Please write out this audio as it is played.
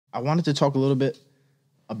I wanted to talk a little bit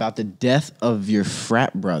about the death of your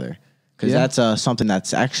frat brother, because that's something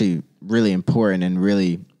that's actually really important and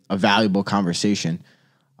really a valuable conversation.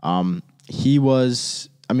 He was,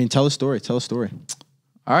 I mean, tell a story. Tell a story.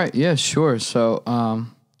 All right. Yeah, sure. So,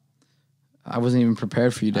 I wasn't even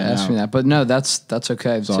prepared for you to ask me that, but no, that's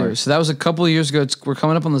okay. Sorry. So that was a couple of years ago. We're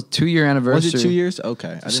coming up on the 2-year anniversary. Was it 2 years?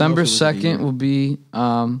 Okay. December 2nd will be,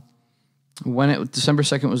 December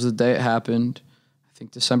 2nd was the day it happened. I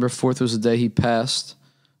think December 4th was the day he passed,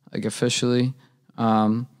 like officially.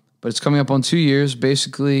 But it's coming up on 2 years.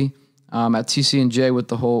 Basically, at TCNJ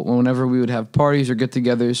with whenever we would have parties or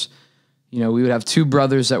get-togethers, we would have 2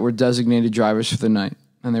 brothers that were designated drivers for the night.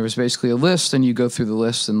 And there was basically a list, and you go through the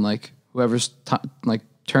list, and like whoever's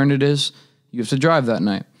turn it is, you have to drive that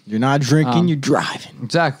night. You're not drinking, you're driving.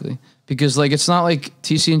 Exactly. Because like it's not like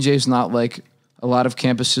TCNJ is not like a lot of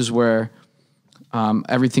campuses where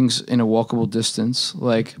everything's in a walkable distance.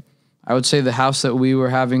 Like, I would say the house that we were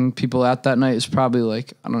having people at that night is probably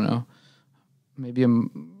like, I don't know, maybe a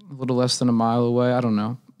little less than a mile away. I don't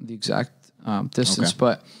know the exact distance,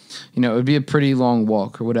 but it would be a pretty long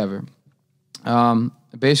walk or whatever.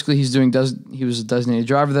 Basically, he was a designated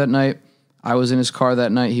driver that night. I was in his car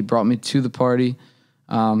that night. He brought me to the party.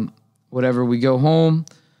 Whatever, we go home,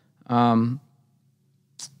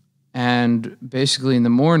 and basically in the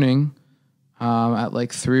morning, at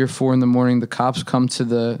like 3 or 4 in the morning, the cops come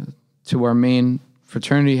to our main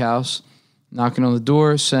fraternity house, knocking on the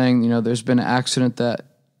door, saying, there's been an accident that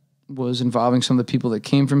was involving some of the people that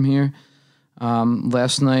came from here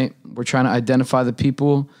last night. We're trying to identify the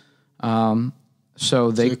people.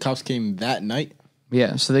 So the cops came that night?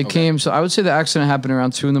 Yeah, so they came. So I would say the accident happened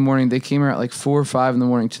around 2 in the morning. They came at like 4 or 5 in the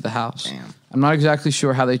morning to the house. Damn. I'm not exactly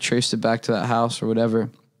sure how they traced it back to that house or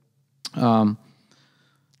whatever. But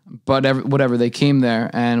whatever, they came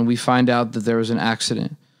there, and we find out that there was an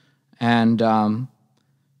accident. And, at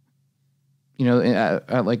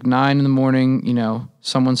like 9 in the morning,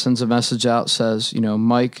 someone sends a message out, says,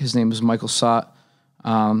 Mike, his name is Michael Sott.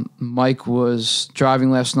 Mike was driving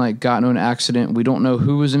last night, got into an accident. We don't know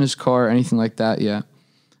who was in his car or anything like that yet.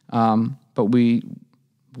 But we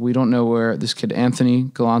don't know where this kid Anthony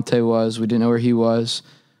Galante was. We didn't know where he was.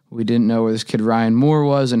 We didn't know where this kid Ryan Moore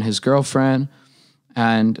was and his girlfriend.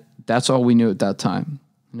 And that's all we knew at that time.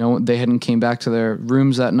 They hadn't came back to their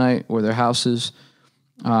rooms that night or their houses.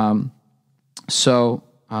 So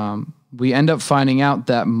we end up finding out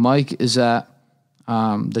that Mike is at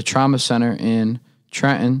the trauma center in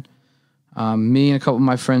Trenton. Me and a couple of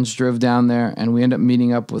my friends drove down there, and we ended up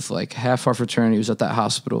meeting up with like half our fraternity was at that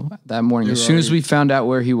hospital that morning. As soon as we found out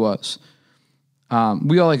where he was,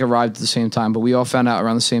 we all like arrived at the same time, but we all found out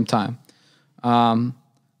around the same time.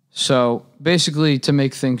 So basically, to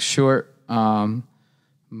make things short,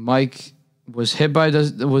 Mike was hit by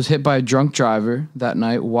a drunk driver that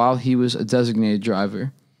night while he was a designated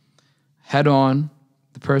driver. Head on,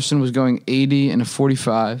 the person was going 80 in a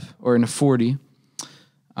 45 or in a 40.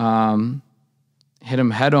 Hit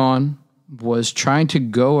him head on, was trying to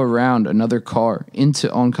go around another car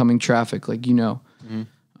into oncoming traffic. Like, you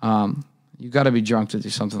got to be drunk to do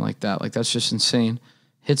something like that. Like, that's just insane.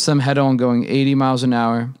 Hits them head on going 80 miles an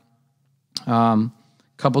hour.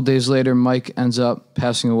 Couple days later, Mike ends up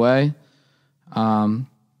passing away.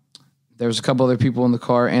 There was a couple other people in the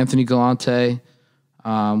car. Anthony Galante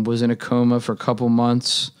was in a coma for a couple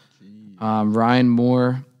months. Ryan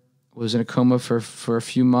Moore was in a coma for a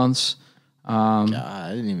few months. God,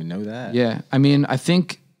 I didn't even know that. Yeah, I mean, I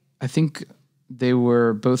think they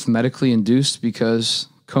were both medically induced because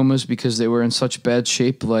they were in such bad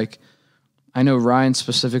shape. Like, I know Ryan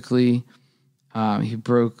specifically, he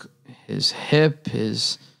broke his hip,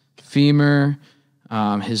 his femur,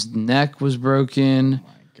 his neck was broken. Oh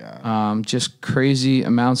my God. Just crazy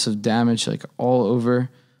amounts of damage, like all over.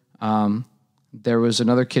 There was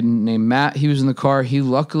another kid named Matt. He was in the car. He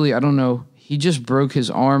luckily, I don't know, he just broke his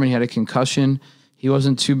arm and he had a concussion. He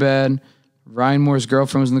wasn't too bad. Ryan Moore's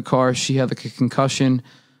girlfriend was in the car. She had like a concussion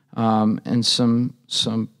and some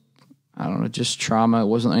I don't know, just trauma. It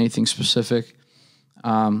wasn't anything specific.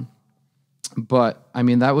 But I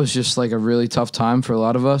mean, that was just like a really tough time for a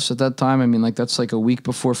lot of us at that time. I mean, like that's like a week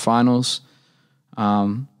before finals.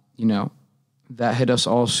 That hit us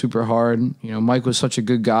all super hard. Mike was such a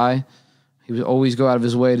good guy. He would always go out of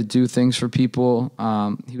his way to do things for people.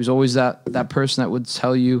 He was always that person that would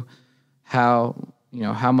tell you how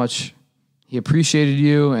much he appreciated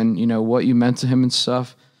you and, what you meant to him and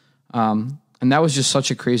stuff. And that was just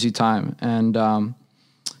such a crazy time. And,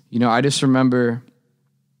 I just remember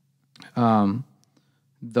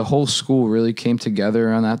the whole school really came together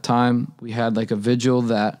around that time. We had like a vigil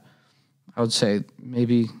that I would say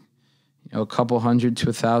maybe a couple hundred to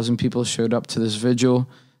 1,000 people showed up to this vigil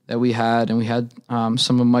that we had, and we had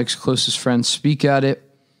some of Mike's closest friends speak at it.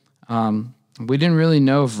 We didn't really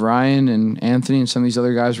know if Ryan and Anthony and some of these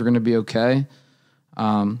other guys were going to be okay.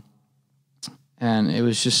 And it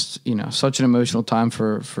was just, such an emotional time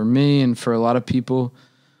for me and for a lot of people.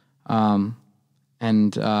 And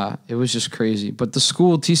it was just crazy. But the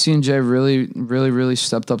school, TCNJ, really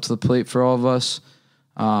stepped up to the plate for all of us.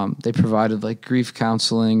 They provided like grief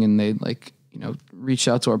counseling, and they reached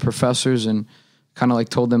out to our professors and kind of like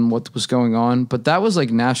told them what was going on. But that was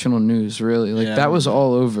like national news, really. Like that was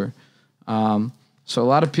all over. So a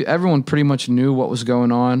lot of everyone pretty much knew what was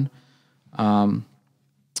going on.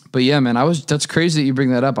 But yeah, man, that's crazy that you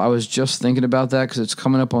bring that up. I was just thinking about that because it's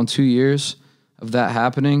coming up on 2 years of that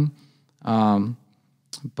happening.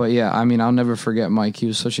 But yeah, I mean, I'll never forget Mike. He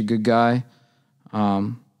was such a good guy.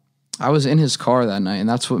 I was in his car that night, and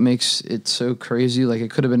that's what makes it so crazy. Like, it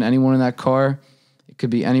could have been anyone in that car. It could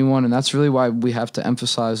be anyone, and that's really why we have to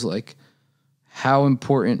emphasize, like, how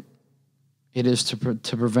important it is to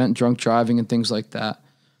prevent drunk driving and things like that.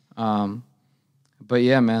 But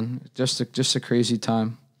yeah, man, just a crazy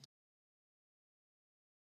time.